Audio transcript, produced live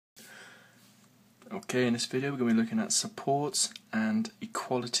Okay, in this video we're going to be looking at supports and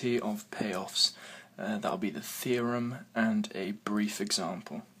equality of payoffs. That'll be the theorem and a brief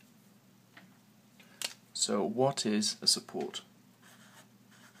example. So what is a support?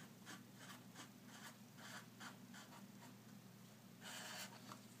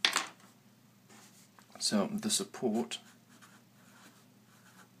 So the support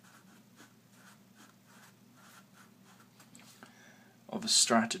of a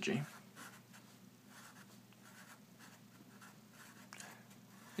strategy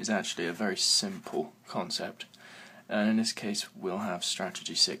is actually a very simple concept, and in this case we'll have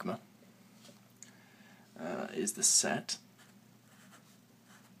strategy sigma is the set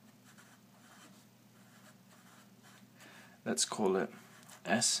let's call it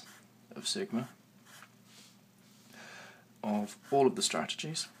S of sigma of all of the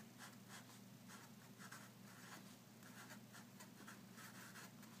strategies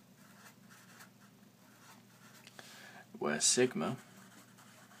where sigma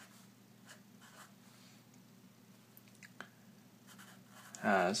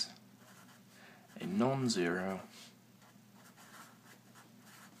has a non-zero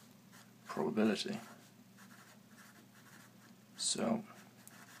probability. So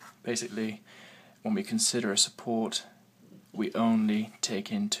basically, when we consider a support, we only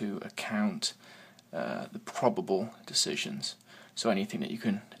take into account the probable decisions. So anything that you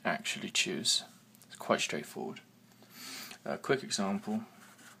can actually choose. It's quite straightforward. A quick example.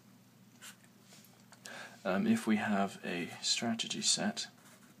 If we have a strategy set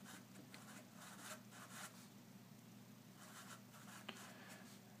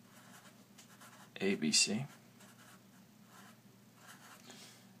ABC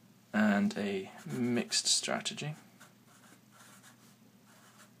and a mixed strategy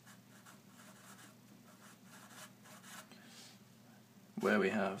where we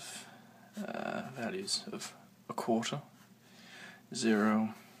have values of a quarter,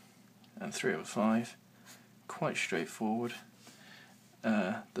 0 and 3/5, quite straightforward.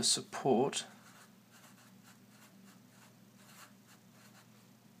 The support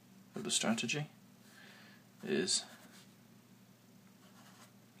of the strategy is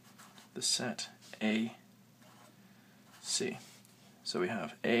the set A, C. So we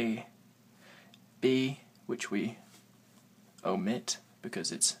have A, B, which we omit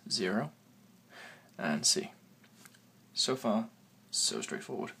because it's 0, and C. So far, so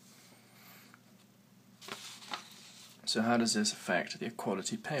straightforward. So how does this affect the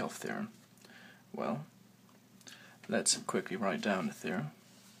equality payoff theorem? Well, let's quickly write down the theorem.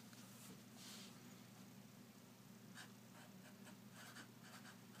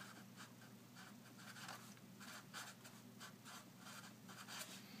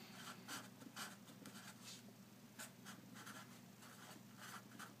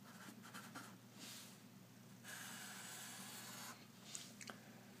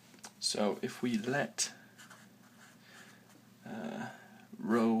 So if we let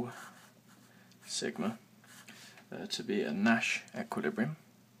rho sigma to be a Nash equilibrium,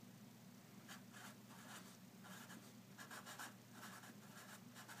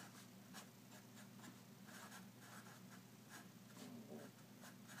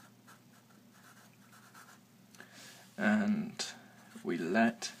 and we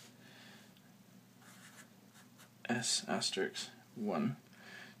let S asterisk 1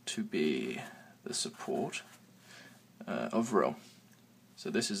 to be the support of rho. So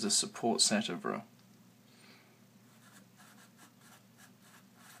this is the support set of rho.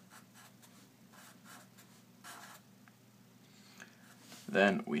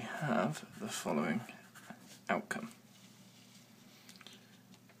 Then we have the following outcome.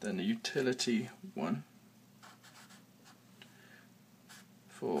 Then the utility 1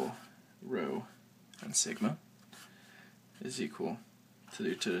 for rho and sigma is equal to the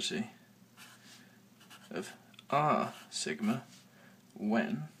utility of R sigma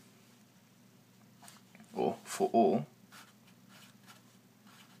when, or for all,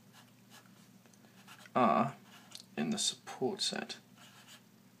 R in the support set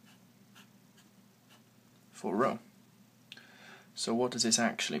for rho. So what does this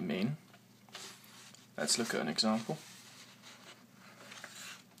actually mean? Let's look at an example.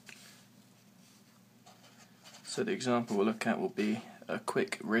 So the example we'll look at will be a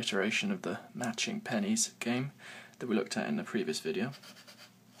quick reiteration of the matching pennies game that we looked at in the previous video.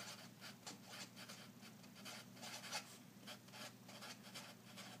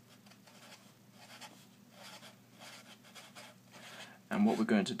 And what we're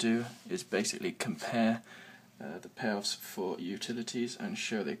going to do is basically compare the payoffs for utilities and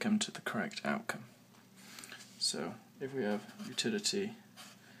show they come to the correct outcome. So if we have utility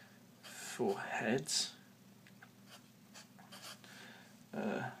for heads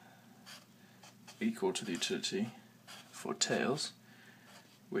equal to the utility for tails,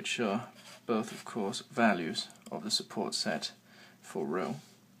 which are both, of course, values of the support set for rho.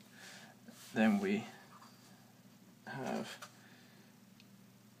 Then we have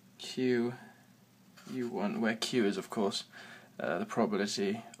Q U1, where Q is, of course, the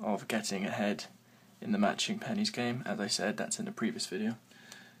probability of getting ahead in the matching pennies game. As I said, that's in the previous video.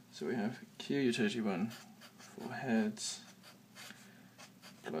 So we have Q utility 1 for heads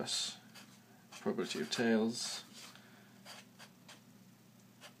plus probability of tails.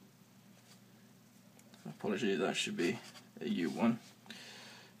 Apologies, that should be a U1.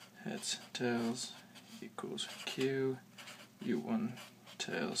 Heads, tails equals Q, U1,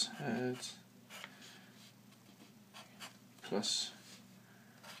 tails, heads, plus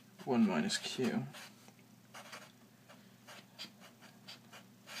 1 minus Q.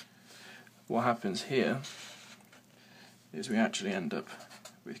 What happens here is we actually end up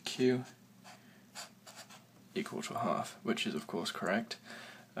with Q equal to half, which is of course correct,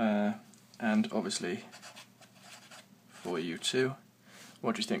 and obviously for U2,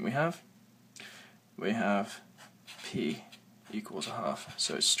 what do you think we have? We have P equals a half,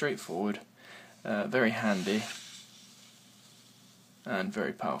 so it's straightforward, very handy and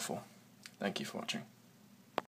very powerful. Thank you for watching.